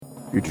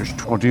It is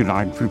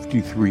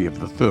 2953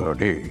 of the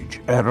Third Age.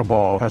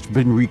 Erebor has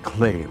been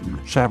reclaimed.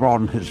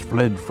 Sauron has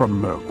fled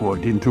from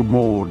Mirkwood into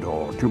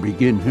Mordor to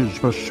begin his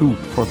pursuit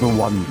for the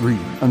One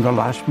Ring. And the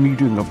last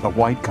meeting of the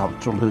White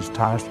Council has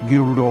tasked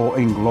Gildor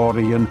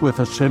Inglorian with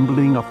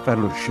assembling a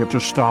fellowship to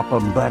stop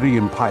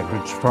Umbarian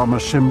pirates from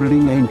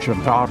assembling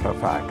ancient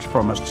artifacts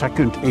from a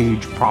Second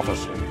Age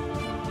prophecy.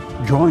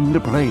 Join the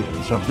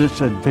players of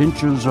this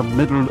Adventures of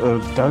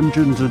Middle-earth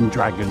Dungeons &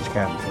 Dragons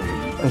campaign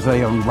as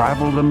they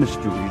unravel the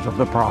mysteries of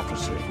the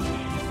prophecy.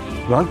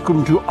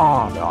 Welcome to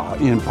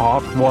Arda in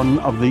Part 1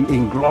 of the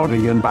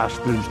Inglorian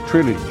Bastards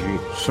trilogy,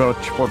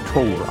 Search for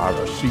Tol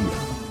Arasea.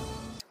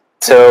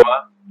 So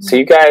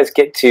you guys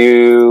get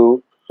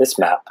to this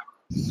map.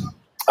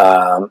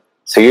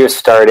 So you're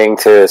starting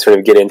to sort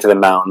of get into the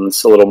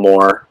mountains a little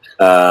more.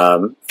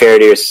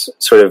 Faradir's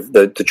sort of,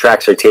 the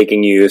tracks are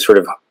taking you sort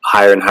of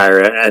higher and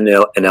higher in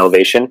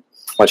elevation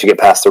once you get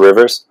past the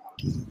rivers.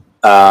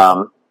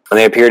 And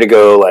they appear to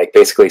go, like,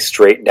 basically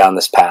straight down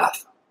this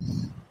path.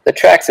 The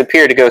tracks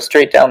appear to go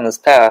straight down this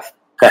path.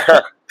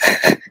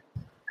 Come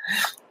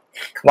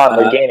on,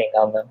 we're gaining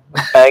on them.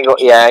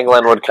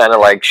 Anglin would kind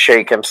of, like,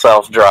 shake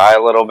himself dry a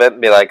little bit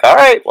and be like, all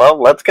right,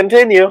 well, let's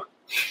continue.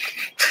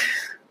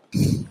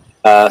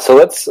 So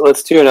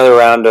let's do another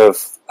round of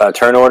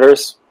turn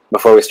orders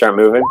before we start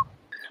moving.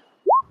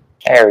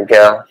 There we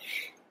go.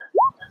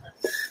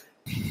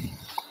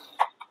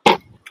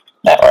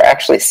 Now we're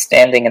actually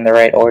standing in the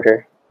right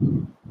order.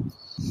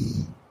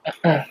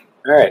 All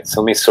right,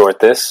 so let me sort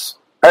this.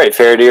 All right,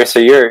 Faradir, so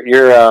you're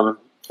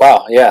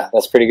wow, yeah,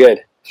 that's pretty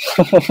good.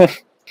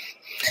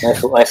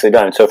 Nicely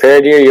done. So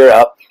Faradir, you're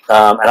up,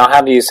 and I'll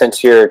have you,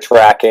 since you're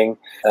tracking,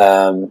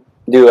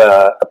 do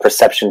a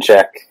perception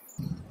check.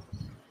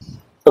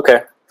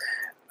 Okay.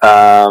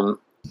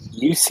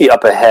 You see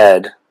up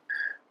ahead,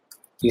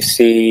 you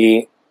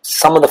see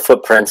some of the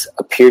footprints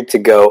appeared to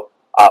go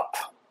up.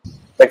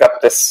 Like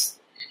up the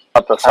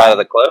side of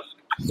the cliff?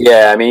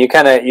 Yeah, I mean, you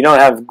don't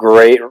have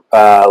great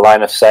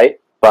line of sight,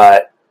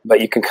 but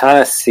you can kind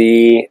of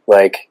see,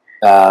 like,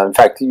 in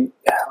fact,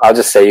 I'll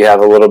just say you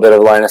have a little bit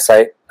of line of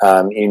sight.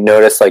 You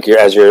notice, like,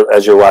 as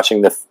you're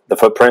watching the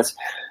footprints,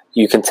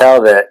 you can tell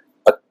that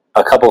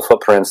a couple of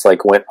footprints,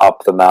 like, went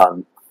up the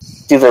mountain.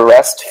 Do the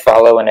rest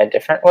follow in a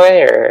different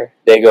way, or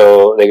they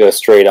go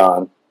straight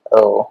on?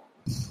 Oh,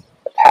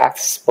 the path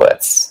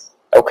splits.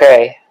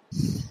 Okay,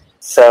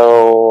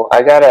 so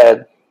I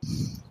gotta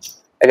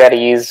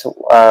use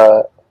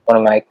one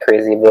of my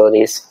crazy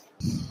abilities.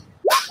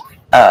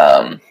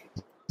 You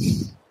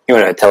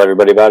want to tell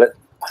everybody about it?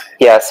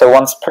 Yeah, so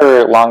once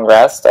per long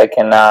rest, I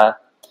can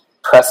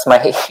press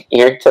my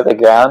ear to the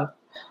ground,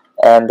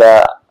 and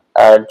a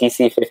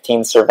DC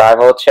 15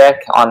 survival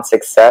check on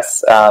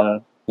success.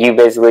 You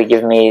basically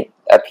give me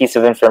a piece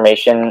of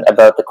information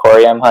about the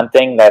quarry I'm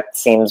hunting that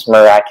seems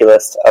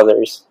miraculous to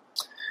others.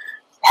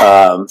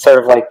 Sort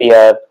of like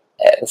the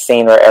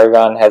scene where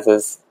Aragorn has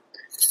his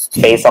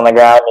face on the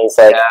ground, and he's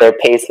like, their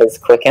pace has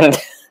quickened.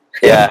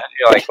 Yeah,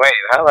 you're like, wait,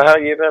 how the hell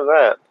you know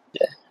that?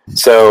 Yeah.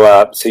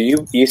 So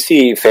you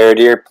see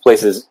Faradir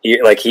places,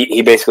 like,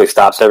 he basically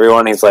stops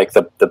everyone. He's like,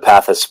 the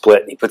path is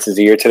split. He puts his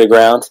ear to the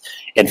ground,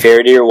 and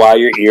Faradir, while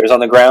your ear's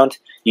on the ground,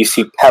 you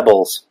see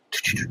pebbles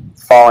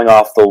falling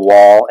off the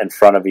wall in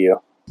front of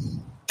you,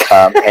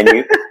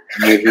 and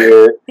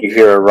you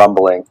hear a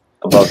rumbling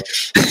above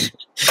you.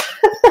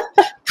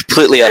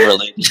 Completely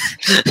unrelated.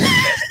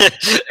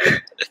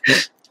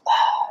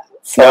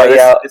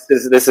 So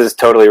this is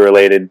totally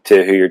related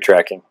to who you're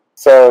tracking.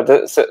 So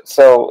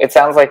it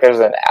sounds like there's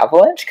an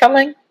avalanche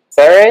coming. Is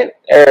that right?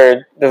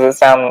 Or does it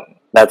sound?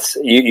 That's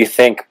you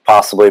think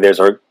possibly there's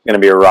going to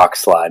be a rock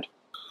slide.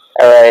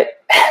 All right.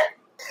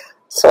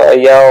 So I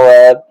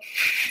yell,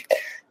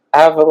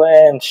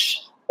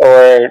 avalanche,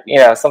 or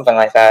something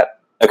like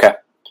that. Okay.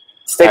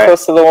 Stay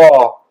close to the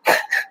wall,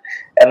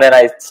 and then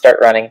I start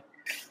running.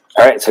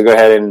 All right. So go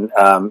ahead and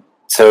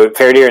so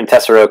Faradir and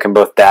Tessero can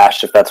both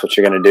dash if that's what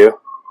you're going to do.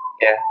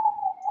 Yeah.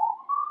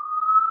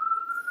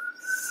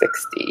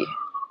 60.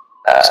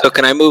 So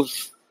can I move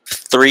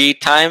 3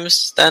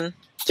 times then?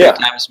 3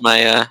 times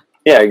my...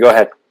 Yeah, go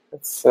ahead.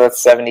 So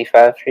that's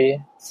 75 for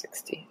you?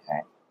 60. All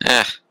right.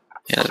 Yeah.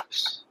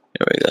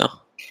 There we go.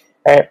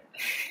 All right.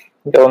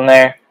 Go in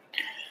there.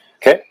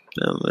 Okay.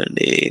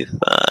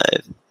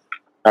 75.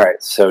 All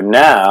right. So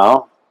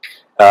now,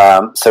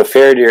 so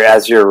Faradir,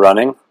 as you're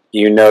running,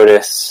 you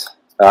notice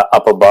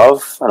up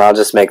above, and I'll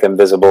just make them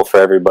visible for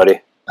everybody.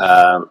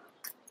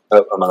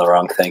 I'm on the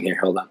wrong thing here.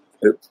 Hold on.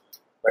 Oops.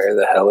 Where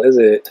the hell is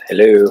it?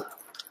 Hello.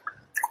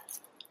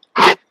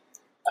 All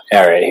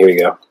right, here we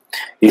go.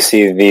 You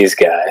see these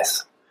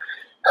guys.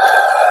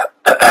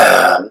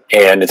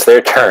 And it's their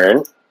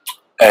turn.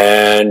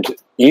 And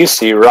you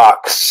see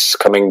rocks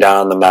coming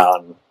down the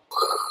mountain.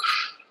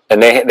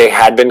 And they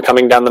had been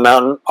coming down the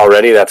mountain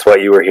already. That's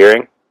what you were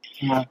hearing.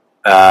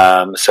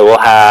 Mm-hmm. So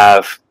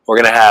we're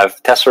going to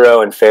have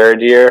Tessero and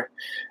Faradir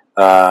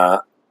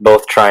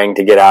both trying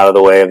to get out of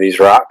the way of these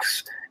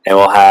rocks. and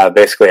we'll have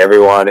basically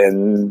everyone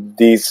in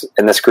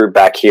this group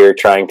back here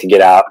trying to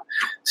get out.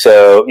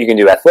 So you can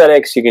do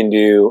athletics, you can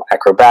do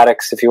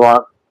acrobatics if you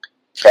want.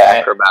 Yeah.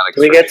 Acrobatics.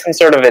 Do we get some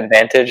sort of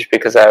advantage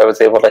because I was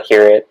able to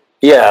hear it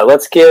Yeah,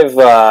 let's give.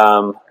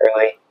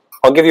 early?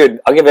 I'll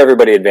give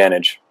everybody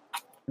advantage.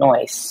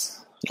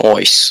 Nice.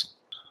 Nice.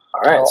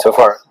 All right, so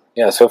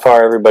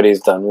far everybody's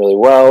done really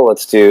well. I'll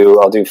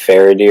do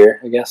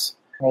Faradir, I guess.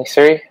 Nice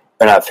 3.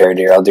 Or not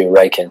Faradir, I'll do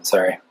Riken,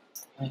 sorry.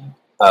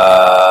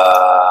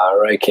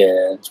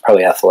 Riken, it's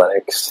probably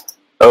athletics.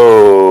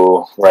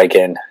 Oh,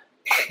 Riken.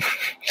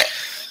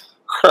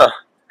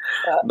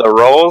 The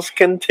rolls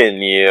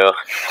continue. All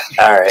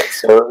right,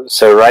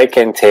 so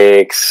Riken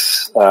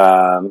takes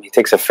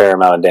a fair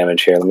amount of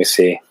damage here. Let me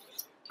see.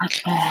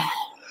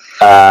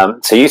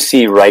 So you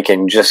see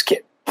Riken just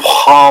get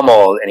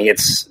pummeled, and he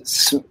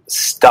gets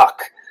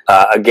stuck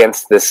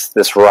against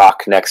this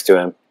rock next to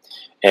him,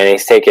 and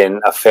he's taken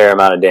a fair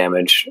amount of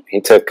damage. He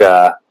took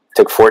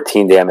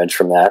 14 damage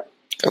from that.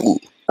 Ooh.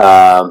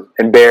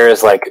 And Bear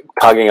is like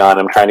tugging on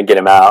him, trying to get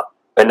him out.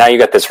 But now you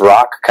got this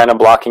rock kind of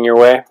blocking your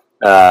way.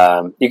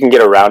 You can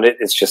get around it.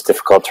 It's just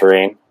difficult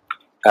terrain.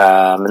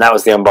 And that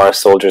was the Umbar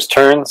soldier's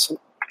turns.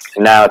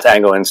 And now it's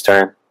Angolin's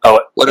turn. Oh,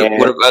 What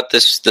about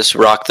this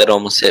rock that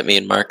almost hit me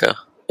and Marco?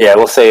 yeah,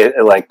 we'll say it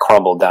like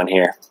crumbled down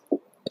here.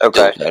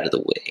 Okay. Go out of the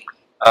way.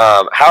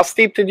 How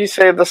steep did you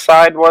say the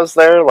side was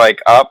there?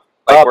 Like up?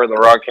 Like Up. where the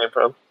rock came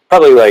from?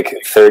 Probably like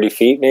 30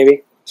 feet,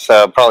 maybe.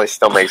 So it probably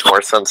still makes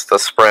more sense to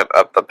sprint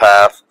up the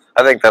path.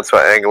 I think that's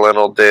what Anglin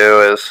will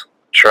do, is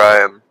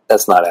try and...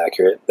 That's not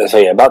accurate. So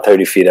yeah, about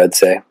 30 feet, I'd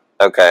say.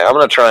 Okay, I'm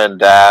going to try and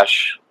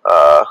dash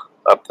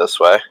up this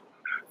way.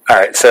 All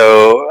right,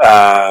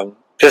 so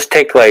just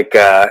take like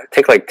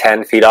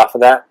 10 feet off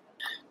of that,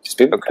 just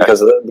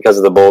because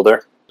of the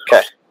boulder.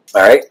 Okay.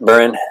 All right,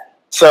 Burn.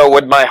 So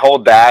would my whole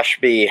dash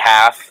be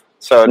half?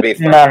 So it'd be...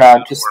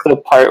 No, just the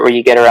part where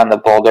you get around the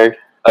boulder.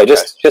 I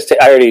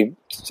already,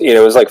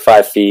 it was like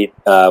 5 feet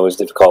was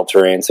difficult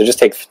terrain, so just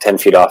take 10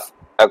 feet off.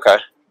 Okay,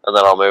 and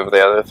then I'll move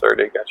the other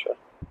 30. Gotcha.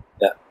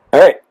 Yeah. All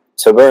right,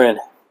 so Burn.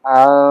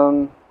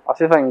 I'll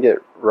see if I can get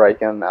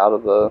Riken out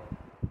of the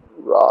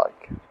rock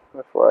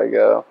before I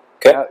go.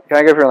 Okay. Can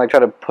I go over and try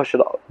to push it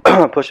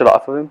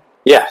off of him?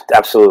 Yeah,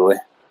 absolutely.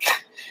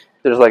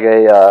 There's like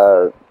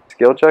a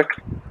skill check.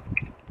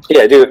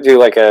 Yeah, do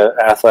like a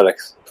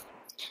athletics.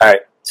 All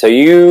right, so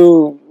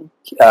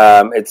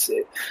I'm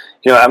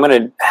going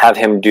to have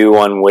him do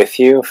one with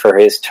you for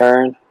his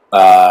turn.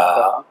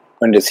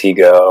 When does he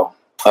go?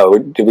 Oh,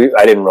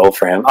 I didn't roll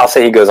for him. I'll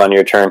say he goes on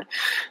your turn.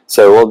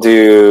 So we'll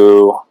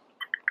do...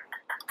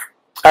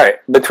 All right,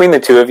 between the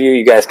two of you,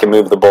 you guys can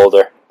move the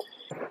boulder.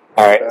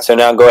 All right, so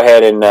now go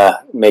ahead and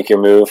make your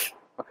move.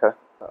 Okay.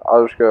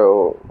 I'll just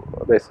go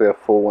basically a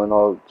full one.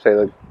 I'll say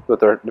that with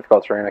the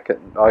difficult terrain,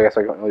 I guess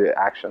I can only do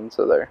action,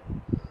 so there.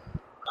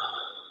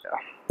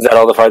 Is that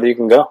all the farther you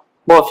can go?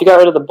 Well, if you got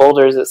rid of the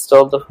boulders, it's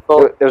still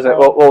difficult. It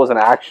was an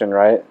action,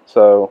 right?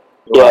 So...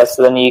 Yeah,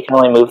 so then you can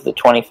only move the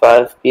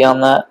 25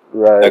 beyond that.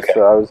 Right, Okay.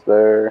 so I was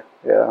there,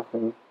 yeah. A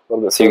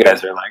little bit So you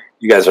guys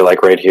are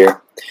like right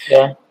here.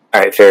 Yeah.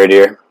 All right,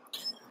 Faradir.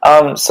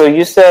 So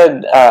you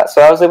said,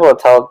 so I was able to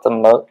tell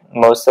that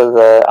most of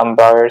the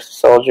Umbar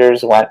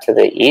soldiers went to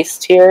the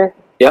east here.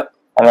 Yep.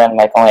 And then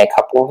only a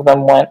couple of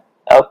them went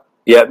up.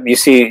 Yep, you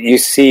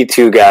see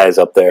two guys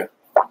up there.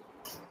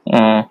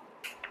 And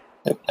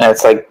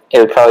it's it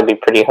would probably be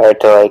pretty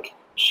hard to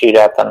shoot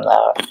at them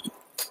though.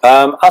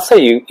 I'll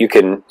say you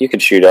can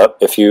shoot up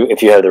if you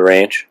have the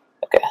range.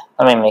 Okay,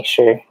 let me make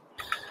sure.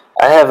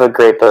 I have a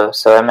great bow,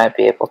 so I might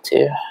be able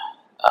to.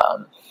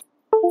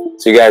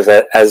 So you guys,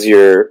 as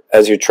you're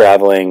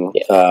traveling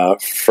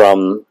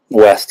from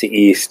west to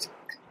east,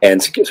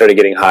 and sort of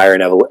getting higher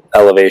in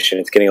elevation,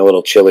 it's getting a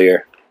little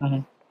chillier.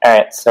 Mm-hmm. All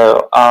right,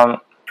 so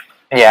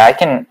yeah, I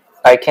can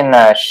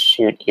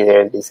shoot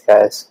either of these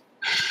guys.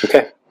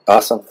 Okay,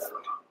 awesome.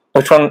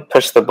 Which one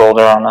pushed the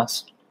boulder on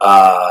us?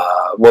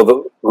 Well,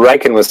 the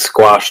Riken was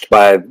squashed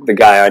by the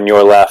guy on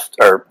your left,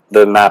 or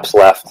the map's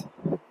left.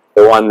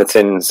 The one that's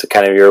in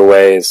kind of your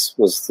ways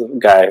was the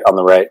guy on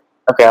the right.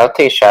 Okay, I'll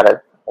take a shot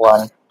at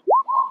one.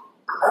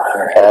 All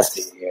right, let's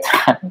see here.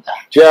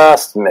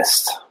 Just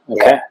missed.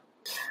 Okay.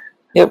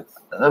 Yep,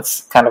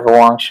 that's kind of a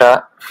long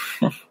shot.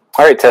 All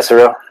right,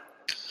 Tessero.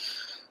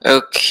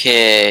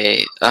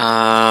 Okay.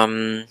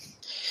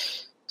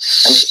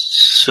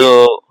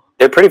 So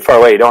They're pretty far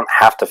away. You don't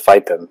have to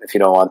fight them if you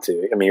don't want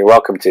to. I mean, you're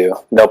welcome to.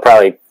 They'll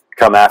probably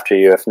come after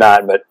you if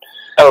not, but...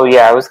 Oh,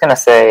 yeah, I was going to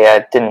say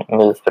I didn't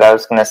move, but I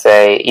was going to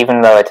say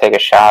even though I take a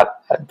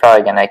shot, I'm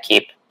probably going to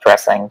keep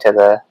pressing to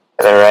the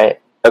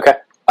right. Okay.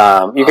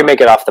 You can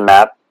make it off the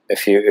map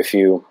if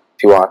you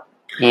want.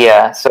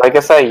 Yeah, so I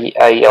guess I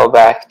yell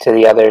back to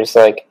the others,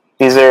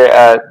 these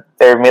are,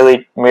 they're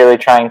merely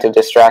trying to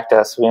distract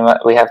us.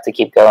 We have to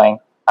keep going.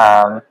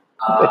 They're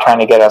trying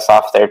to get us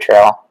off their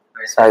trail.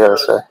 So I go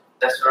this way.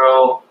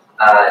 Destro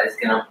is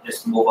going to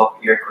just move up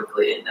here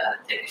quickly and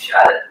take a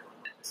shot at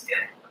this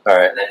guy. All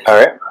right.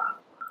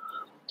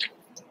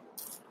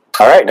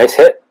 All right, nice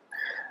hit.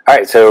 All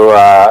right, so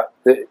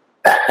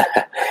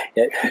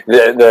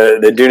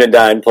the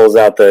Dunedain pulls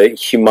out the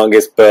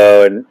humongous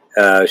bow and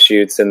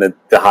shoots, and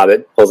the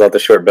Hobbit pulls out the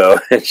short bow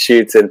and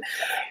shoots, and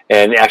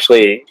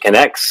actually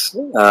connects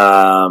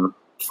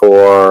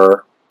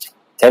for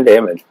 10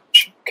 damage.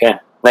 Okay,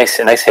 nice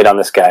hit on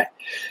this guy.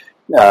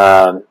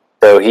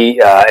 So he,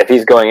 if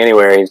he's going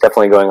anywhere, he's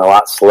definitely going a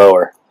lot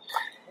slower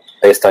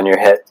based on your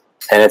hit.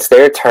 And it's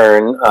their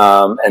turn,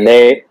 and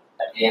they.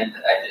 At the end,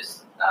 I just.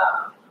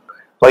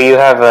 Well, you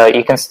have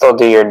you can still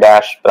do your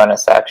dash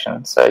bonus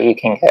action, so you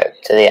can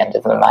get to the end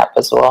of the map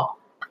as well.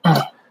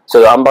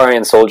 So the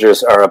Umbarian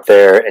soldiers are up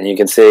there, and you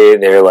can see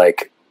they're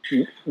like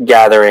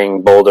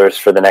gathering boulders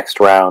for the next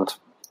round.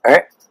 All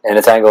right, and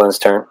it's Anglin's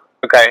turn.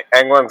 Okay,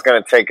 Anglin's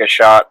going to take a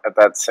shot at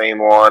that same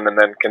one and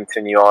then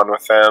continue on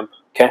with him.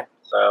 Okay.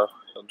 So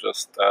he'll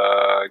just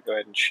go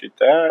ahead and shoot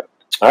that.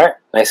 All right,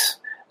 nice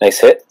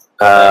hit.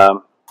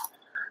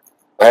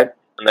 Right,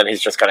 and then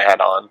he's just going to head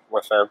on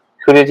with him.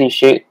 Who did he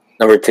shoot?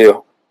 Number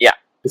 2.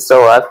 He's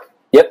still alive?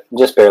 Yep,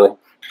 just barely. All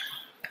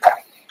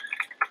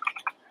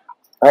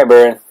right,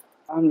 Baron.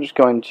 I'm just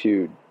going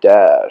to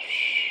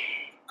dash.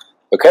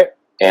 Okay,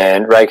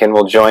 and Riken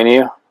will join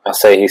you. I'll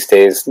say he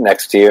stays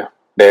next to you.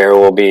 Bear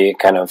will be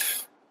kind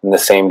of in the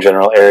same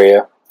general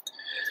area.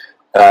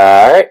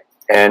 All right,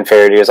 and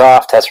Faraday is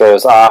off. Tessero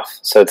is off.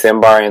 So it's the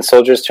Umbarian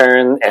soldiers'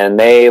 turn, and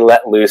they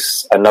let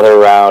loose another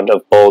round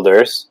of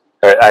boulders.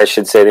 Or I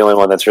should say the only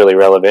one that's really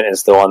relevant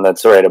is the one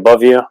that's right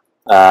above you.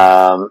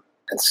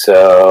 And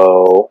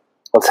so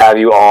let's have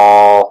you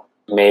all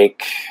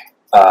make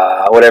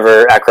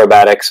whatever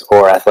acrobatics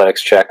or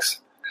athletics checks.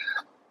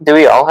 Do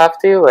we all have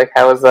to? Like,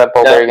 how is that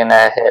boulder going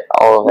to hit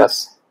all of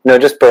us? No,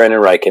 just Baron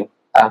and Riken.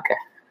 Okay.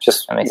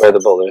 Just That makes where the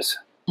sense. boulders.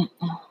 And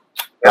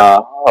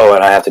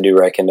I have to do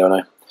Riken, don't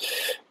I?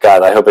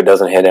 God, I hope it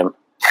doesn't hit him.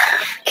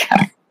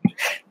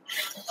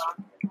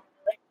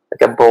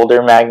 Like a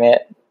boulder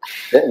magnet.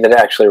 Did it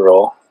actually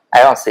roll?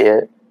 I don't see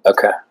it.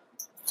 Okay.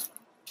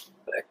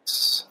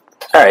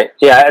 All right.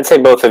 Yeah, I'd say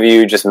both of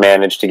you just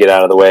managed to get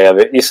out of the way of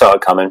it. You saw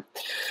it coming.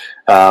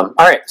 All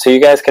right. So you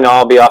guys can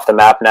all be off the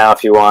map now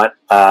if you want.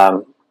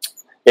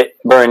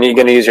 Burn, you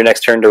going to use your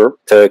next turn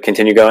to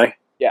continue going?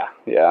 Yeah,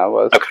 I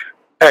was. Okay.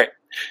 All right.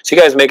 So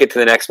you guys make it to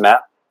the next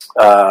map.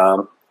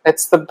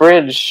 It's the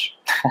bridge.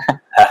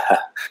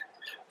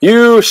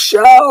 You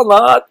shall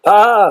not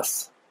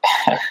pass.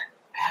 All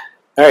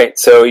right.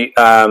 So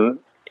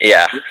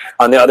Yeah.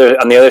 on the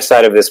other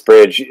side of this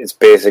bridge, it's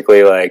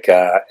basically like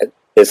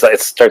it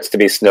starts to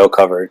be snow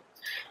covered,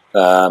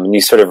 and you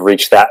sort of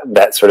reach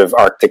that sort of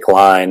Arctic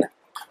line.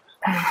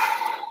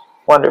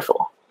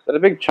 Wonderful. Is that a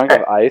big chunk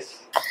of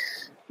ice?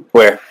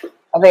 Where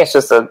I think it's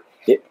just a...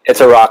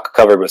 it's a rock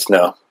covered with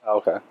snow. Oh,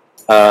 okay.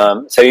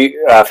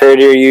 So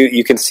Faraday,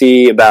 you can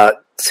see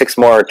about 6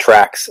 more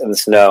tracks in the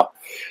snow.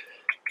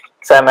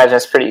 So I imagine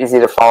it's pretty easy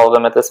to follow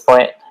them at this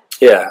point.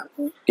 Yeah.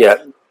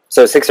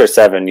 So 6 or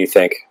 7, you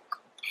think?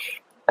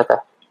 Okay.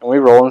 Can we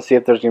roll and see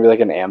if there's going to be like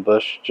an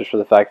ambush, just for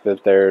the fact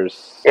that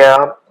there's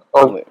Yeah.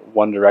 only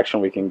one direction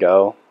we can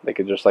go? They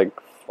could just like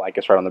flank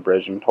us right on the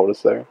bridge and hold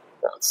us there.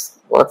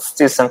 Let's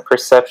do some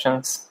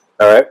perceptions.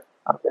 All right.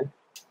 Okay.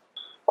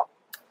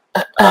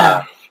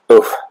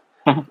 Oof.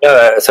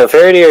 So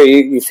Faraday,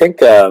 you think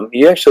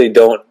you actually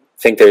don't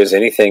think there's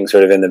anything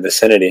sort of in the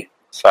vicinity?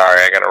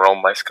 Sorry, I got to roll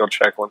my skill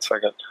check 1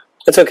 second.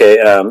 That's okay.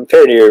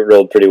 Faraday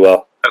rolled pretty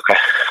well. Okay.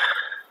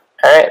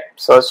 Alright,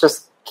 so let's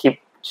just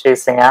keep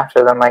chasing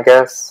after them, I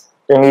guess.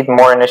 Do we need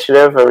more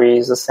initiative, or we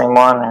use the same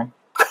one? Or?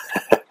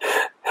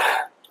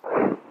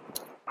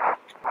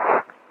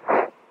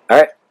 All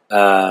right.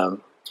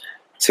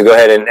 So go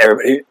ahead and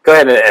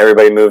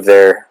everybody move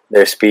their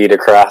speed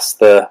across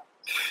the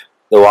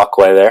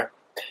walkway there.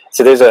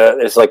 So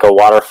there's like a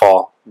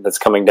waterfall that's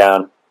coming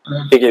down.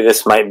 I figure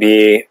this might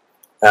be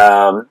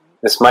the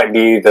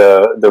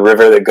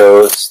river that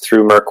goes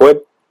through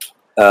Mirkwood,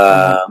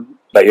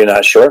 but you're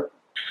not sure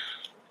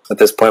at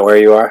this point where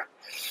you are.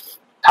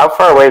 How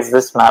far away is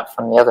this map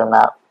from the other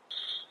map?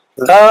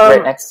 Is it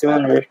right next to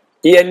it? Or?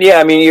 Yeah.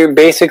 I mean, you're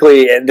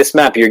basically at this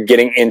map. You're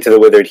getting into the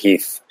Withered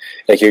Heath.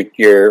 Like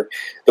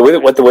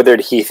what the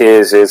Withered Heath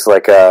is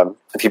like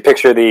if you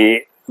picture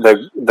the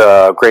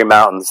Grey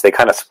Mountains, they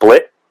kind of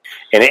split,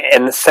 and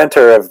in the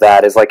center of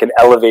that is like an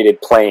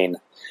elevated plain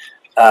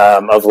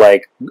of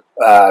like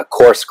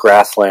coarse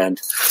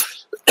grassland,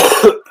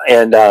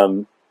 and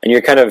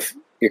you're kind of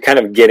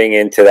getting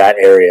into that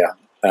area.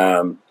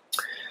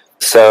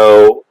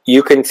 So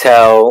you can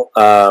tell.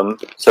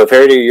 So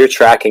Faraday, you're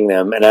tracking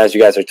them, and as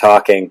you guys are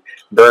talking,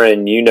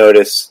 Burren, you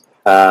notice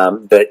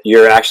that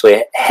you're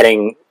actually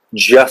heading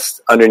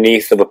just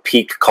underneath of a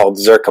peak called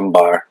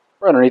Zircumbar.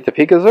 We're underneath the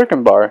peak of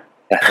Zircumbar.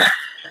 Did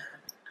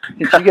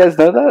you guys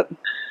know that?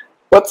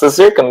 What's a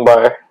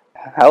Zircumbar?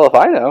 Hell if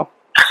I know.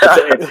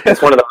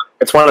 It's one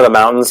of the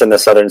mountains in the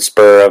southern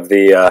spur of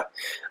the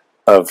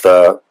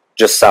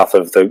just south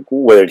of the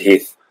Withered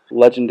Heath.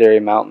 Legendary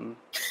mountain.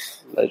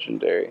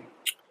 Legendary.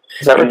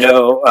 Is that what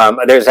No,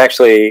 there's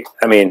actually.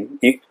 I mean,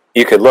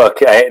 you could look.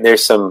 There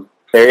is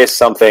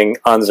something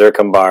on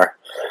Zircumbar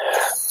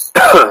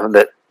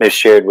that is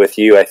shared with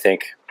you, I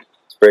think.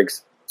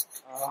 Briggs?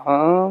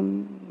 Let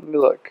me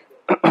look.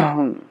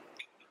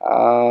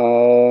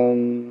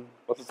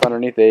 What's this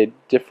underneath a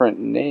different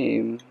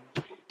name?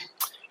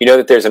 You know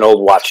that there's an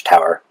old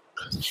watchtower.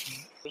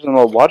 There's an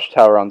old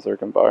watchtower on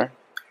Zirkenbar.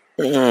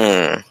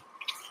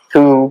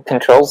 Who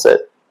controls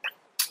it?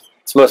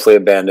 It's mostly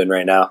abandoned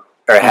right now,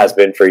 or it has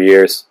been for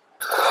years.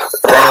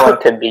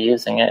 Anyone could be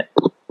using it.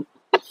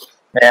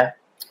 Yeah.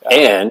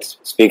 And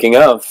speaking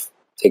of,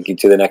 take you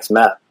to the next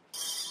map.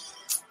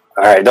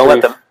 All right, don't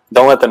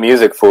let the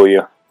music fool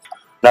you.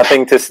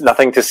 Nothing to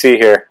see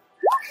here.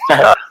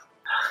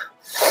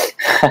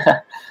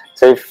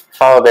 So you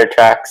follow their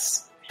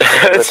tracks.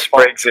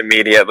 Spriggs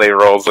immediately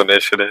rolls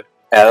initiative.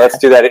 Yeah, let's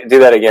do that. Do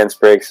that again,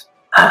 Spriggs.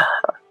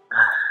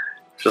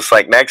 Just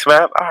like next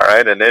map?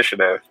 Alright,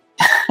 initiative.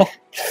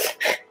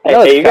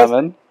 Hey,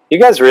 you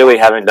guys really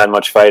haven't done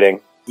much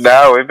fighting.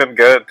 No, we've been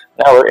good.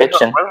 No, we're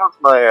itching. Where was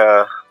my,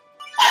 oh,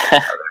 there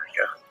we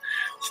go.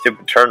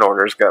 Stupid turn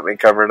orders got me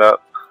covered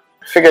up.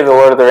 I figured the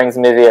Lord of the Rings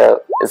movie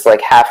is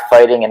like half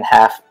fighting and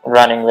half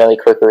running really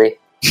quickly.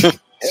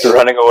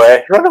 Running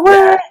away. Run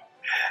away!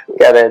 You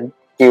gotta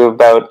do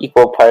about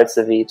equal parts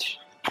of each.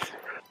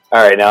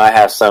 Alright, now I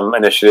have some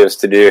initiatives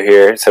to do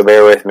here, so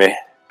bear with me.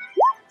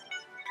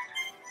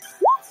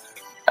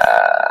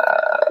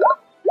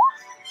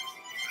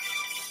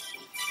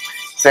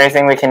 Is there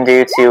anything we can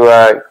do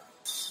to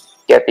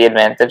get the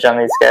advantage on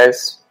these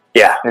guys?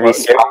 Yeah. Maybe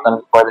stop them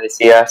before they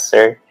see us,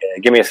 or Yeah,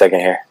 give me a second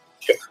here.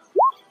 Sure.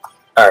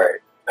 Alright,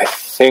 I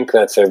think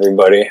that's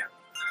everybody.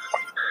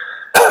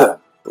 A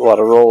lot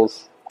of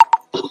rolls.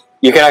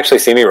 You can actually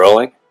see me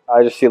rolling?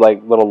 I just see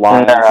like little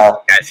lines. no,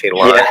 I see a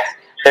lot. yeah,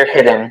 they're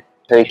hidden,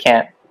 so you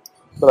can't.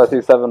 But I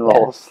see 7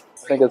 rolls.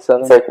 I think it's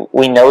 7. It's like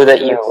we know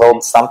that you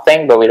rolled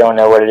something, but we don't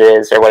know what it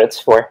is or what it's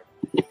for.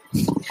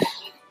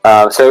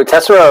 So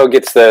Tessero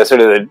gets the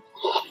sort of the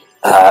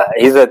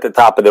he's at the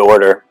top of the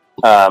order.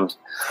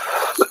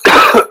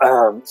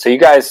 So you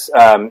guys,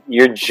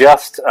 you're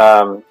just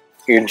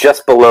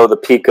below the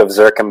peak of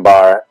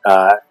Zirkenbar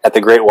at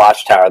the Great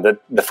Watchtower.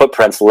 The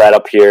footprints led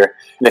up here,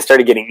 and they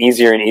started getting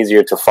easier and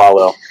easier to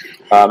follow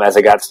as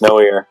it got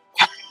snowier.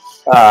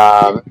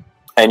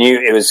 And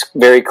it was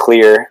very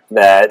clear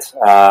that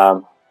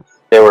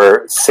there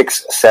were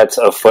 6 sets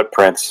of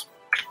footprints.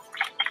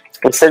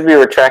 We said we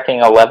were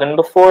tracking 11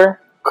 before.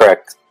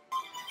 Correct.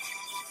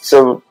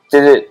 So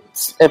did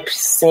it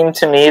seem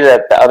to me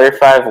that the other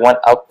 5 went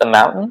up the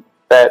mountain?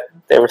 That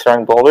they were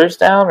throwing boulders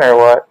down, or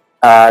what?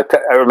 I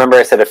remember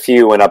I said a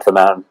few went up the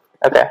mountain.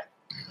 Okay.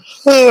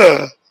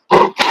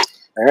 All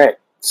right.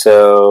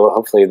 So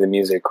hopefully the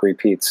music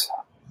repeats.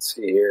 Let's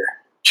see here.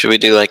 Should we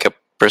do like a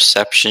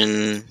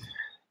perception?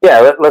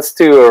 Yeah, let's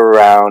do a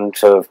round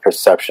of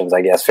perceptions,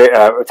 I guess.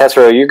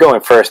 Tessero, you're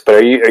going first, but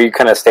are you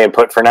kind of staying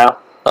put for now?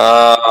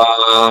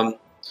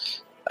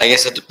 I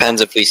guess it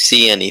depends if we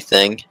see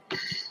anything.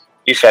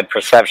 You said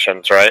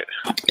perceptions, right?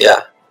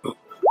 Yeah.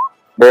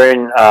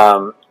 Burn,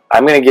 I'm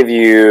going to give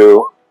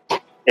you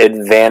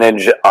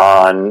advantage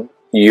on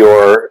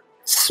your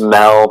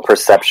smell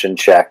perception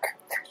check.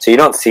 So you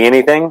don't see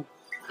anything,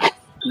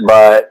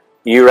 but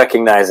you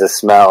recognize the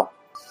smell.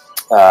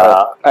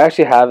 I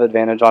actually have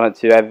advantage on it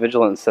too. I have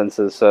vigilant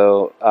senses,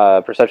 so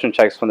perception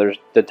checks when there's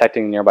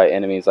detecting nearby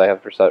enemies. I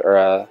have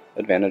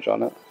advantage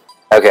on it.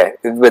 Okay,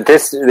 but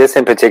this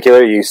in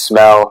particular, you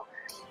smell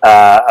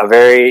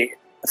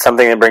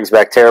something that brings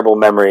back terrible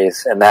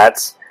memories, and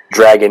that's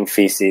dragon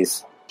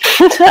feces.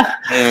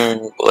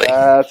 Boy.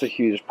 That's a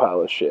huge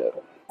pile of shit.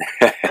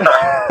 That's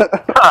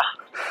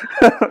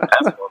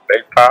a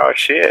big pile of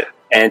shit.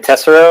 And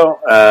Tessero,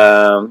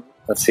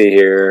 let's see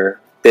here.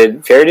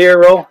 Did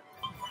Faradir roll?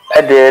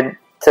 I did.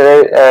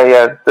 Today,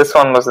 yeah, this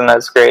one wasn't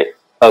as great.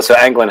 Oh, so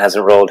Anglin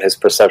hasn't rolled his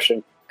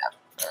perception.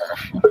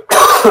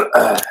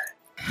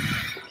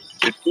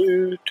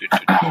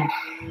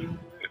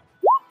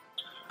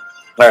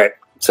 Alright,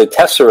 so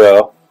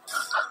Tessero,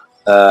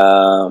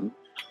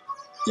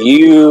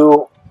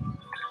 you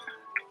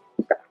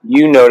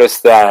notice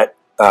that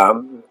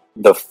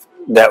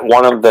that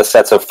one of the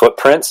sets of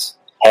footprints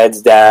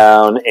heads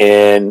down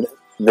in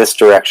this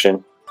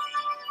direction.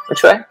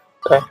 Which way?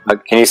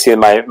 Can you see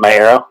my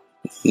arrow?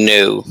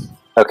 No.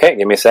 Okay,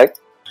 give me a sec.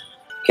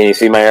 Can you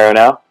see my arrow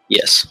now?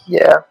 Yes.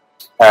 Yeah.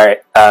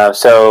 Alright,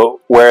 so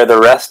where the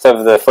rest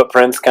of the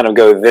footprints kind of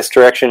go this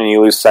direction and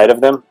you lose sight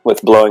of them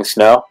with blowing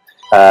snow,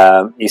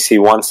 you see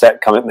one set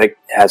that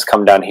has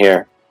come down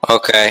here.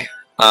 Okay.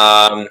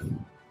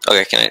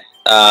 Okay, can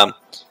I...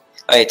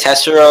 Okay,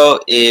 Tessero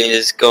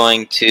is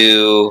going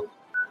to...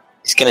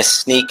 He's going to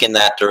sneak in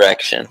that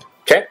direction.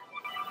 Okay.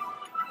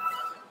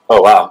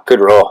 Oh, wow, good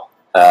roll.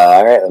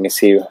 Alright, let me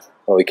see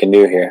what we can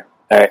do here.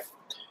 Alright,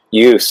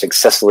 you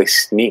successfully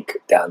sneak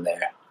down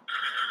there.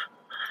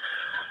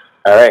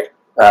 Alright.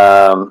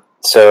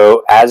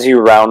 So as you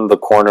round the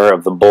corner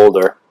of the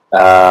boulder,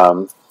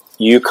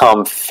 you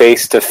come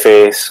face to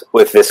face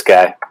with this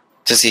guy.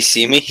 Does he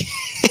see me?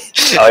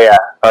 Oh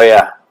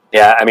yeah.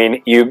 I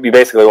mean, you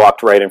basically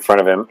walked right in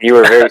front of him. You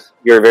were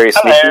very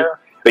sneaky,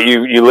 but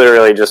you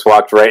literally just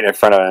walked right in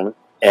front of him,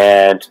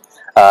 and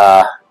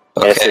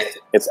Okay.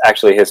 it's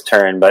actually his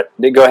turn. But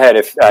go ahead.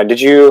 If did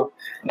you?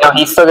 No,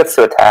 he still gets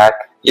to attack.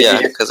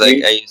 Yeah, because I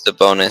used the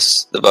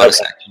bonus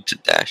action to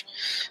dash.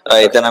 All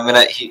right, then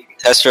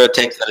Tessero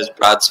takes out his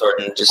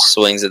broadsword and just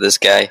swings at this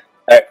guy.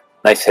 All right,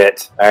 nice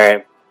hit. All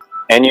right,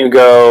 and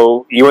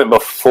you went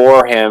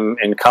before him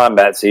in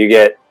combat, so you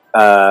get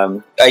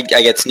I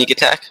get sneak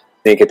attack.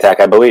 sneak attack,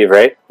 I believe,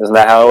 right? Isn't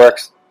that how it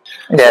works?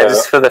 Yeah, So-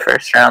 just for the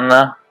first round,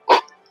 though.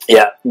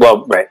 Yeah,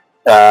 well, right.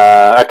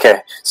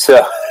 Okay,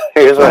 so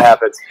here's what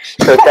happens.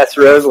 So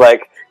Tessero's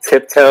like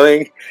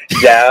tiptoeing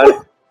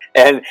down,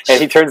 and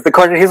he turns the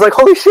corner, and he's like,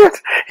 holy shit!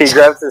 He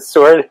grabs his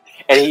sword,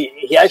 and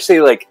he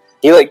actually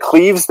he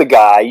cleaves the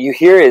guy. You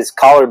hear his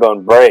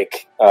collarbone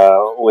break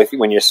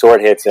when your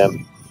sword hits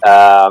him,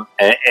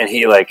 and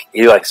he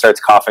starts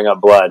coughing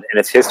up blood, and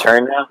it's his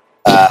turn now.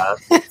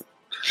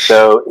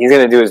 So he's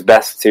going to do his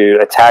best to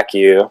attack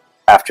you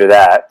after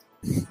that.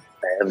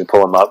 Right, let me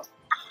pull him up.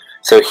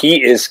 So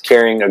he is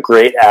carrying a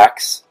great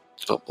axe,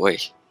 Oh boy.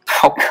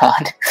 Oh,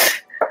 God.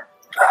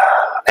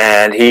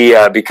 and he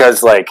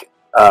because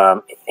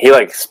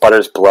he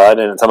sputters blood,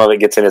 and some of it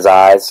gets in his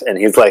eyes, and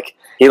he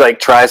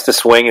tries to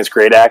swing his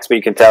great axe, but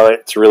you can tell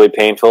it's really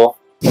painful.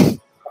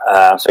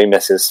 So he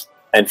misses.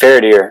 And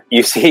Faradir,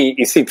 you see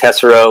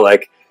Tessero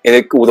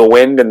the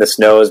wind and the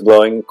snow is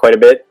blowing quite a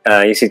bit.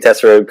 You see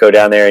Tessero go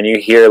down there, and you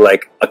hear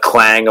a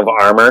clang of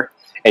armor,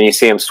 and you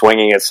see him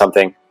swinging at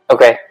something.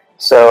 Okay,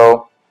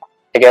 so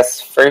I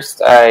guess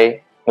first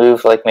I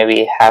move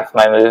maybe half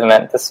my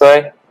movement this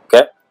way.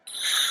 Okay.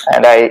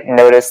 And I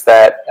noticed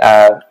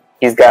that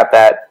he's got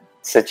that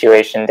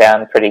situation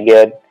down pretty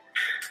good.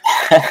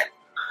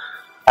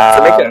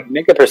 So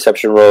make a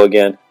perception roll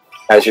again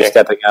as you're Okay.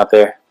 stepping out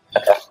there.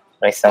 Okay,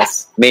 makes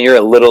sense. I mean, you're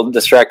a little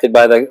distracted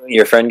by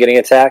your friend getting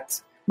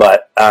attacked,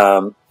 but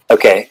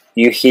okay.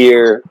 You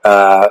hear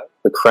the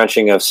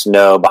crunching of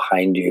snow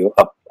behind you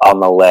up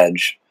on the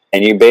ledge,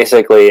 and you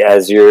basically,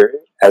 as your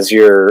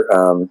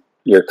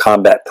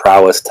combat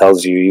prowess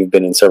tells you, you've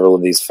been in several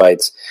of these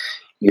fights.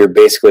 You're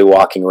basically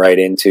walking right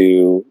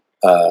into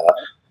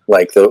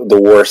the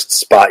worst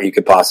spot you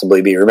could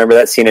possibly be. Remember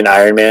that scene in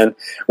Iron Man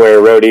where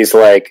Rhodey's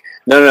like,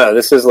 no,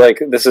 this is like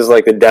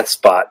the death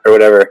spot or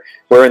whatever.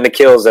 We're in the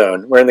kill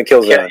zone. Yeah, the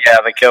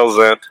kill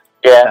zone.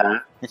 Yeah.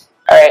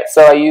 Alright,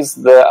 so I use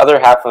the other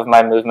half of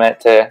my movement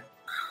to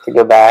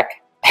go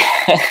back.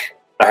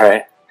 All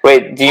right.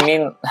 Wait, do you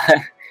mean...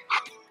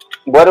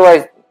 what do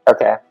I...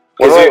 Okay.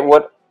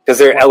 Because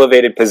there are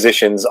elevated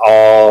positions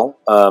all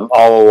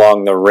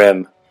along the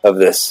rim of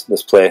this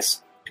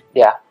place.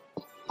 Yeah.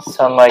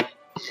 So I'm like,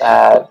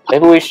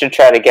 maybe we should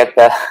try to get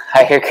the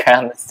higher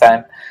ground this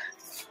time.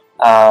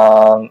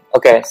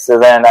 Okay, so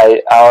then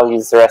I'll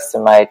use the rest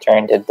of my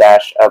turn to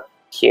dash up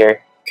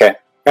here. Okay.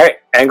 All right,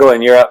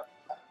 Anglin, you're up.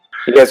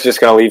 You guys are just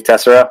going to leave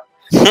Tessero?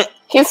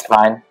 He's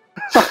fine.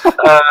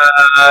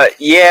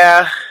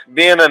 Yeah,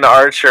 being an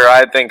archer,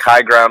 I think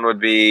high ground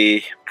would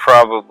be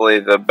probably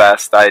the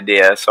best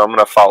idea, so I'm going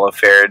to follow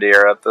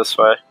Faradir up this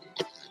way.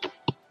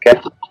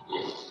 Okay.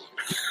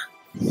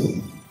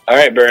 All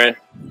right, Burin.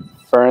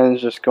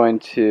 Vernon's just going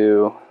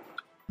to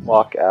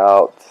walk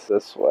out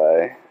this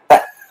way.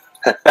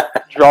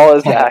 Draw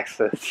his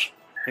axes.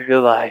 He'd be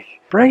like,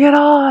 bring it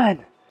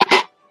on!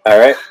 All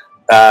right.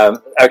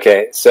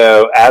 Okay,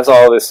 so as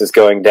all this is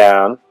going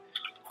down,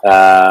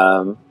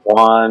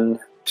 1,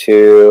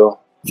 2,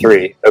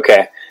 3.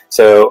 Okay,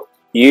 so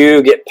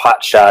you get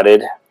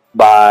pot-shotted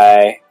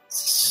by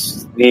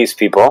these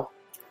people.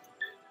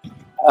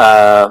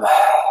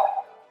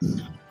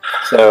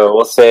 So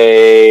we'll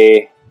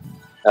say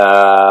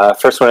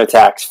first one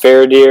attacks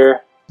Faradir,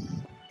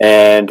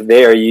 and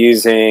they are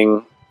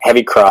using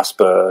heavy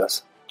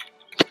crossbows.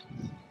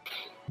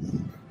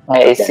 My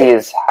AC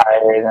is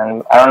higher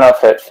than... I don't know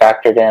if it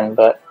factored in,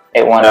 but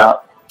it went No.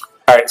 up.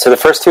 All right, so the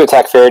first two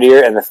attack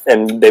Faradir,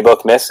 and they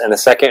both miss, and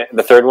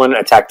the third one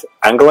attacked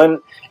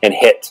Anglin and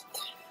hit.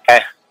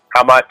 Okay,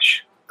 how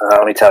much?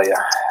 Let me tell you.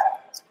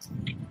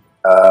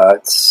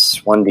 It's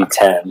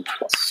 1d10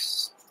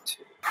 plus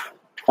 2.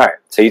 All right,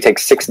 so you take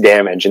 6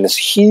 damage, and this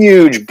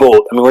huge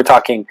bolt. I mean, we're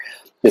talking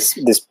this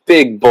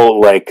big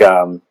bolt,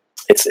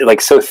 it's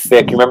like so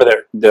thick. You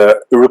remember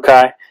the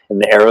urukai and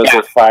the arrows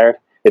were fired?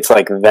 It's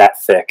like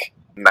that thick.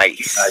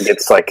 Nice. It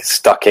gets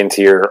stuck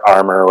into your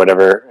armor or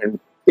whatever, and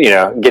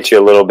gets you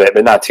a little bit,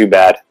 but not too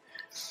bad.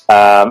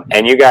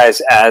 And you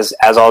guys, as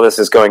all this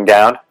is going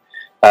down,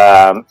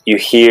 you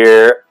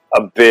hear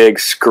a big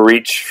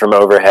screech from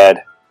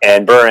overhead.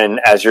 And Burin,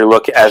 as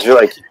you're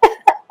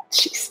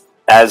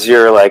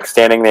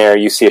standing there,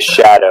 you see a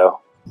shadow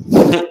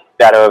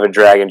of a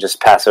dragon just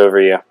pass over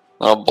you.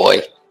 Oh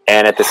boy.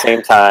 And at the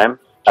same time,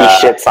 He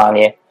shits on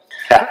you.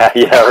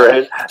 yeah,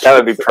 right. That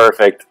would be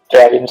perfect.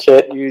 Dragon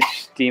shit. Huge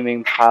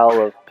steaming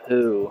pile of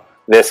poo.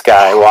 This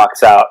guy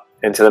walks out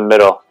into the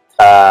middle,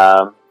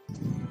 and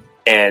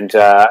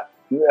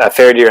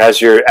Faradir, as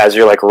you're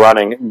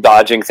running,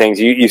 dodging things,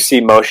 you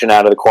see motion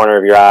out of the corner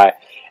of your eye,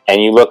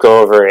 and you look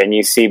over and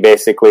you see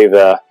basically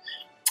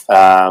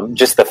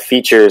just the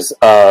features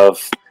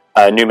of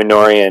a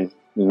Numenorian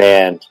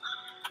man.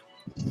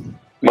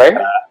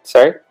 Where?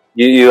 Sorry?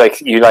 You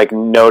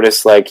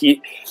notice like you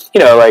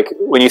know, like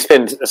when you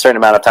spend a certain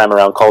amount of time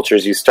around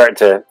cultures, you start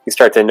to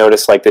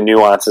notice like the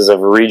nuances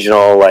of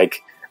regional,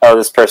 like, oh,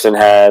 this person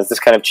has this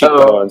kind of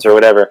cheekbones or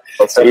whatever.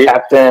 So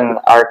Captain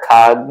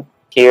Arcad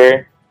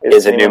here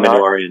is a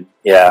Numenorian.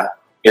 Yeah,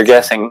 you're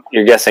guessing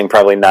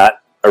probably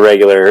not a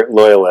regular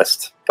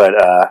loyalist, but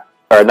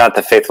or not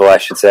the faithful, I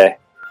should say.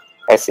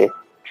 I see.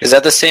 Is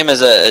that the same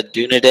as a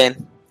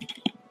Dunedain?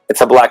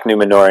 It's a black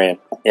Numenorian.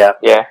 Yeah.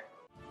 Yeah.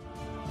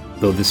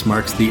 Though this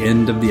marks the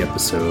end of the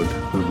episode,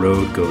 the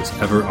road goes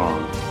ever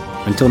on.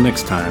 Until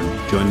next time,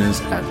 join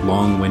us at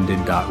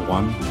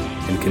longwinded.one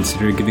and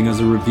consider giving us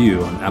a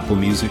review on Apple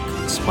Music,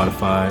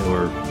 Spotify,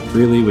 or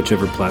really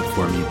whichever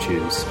platform you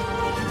choose.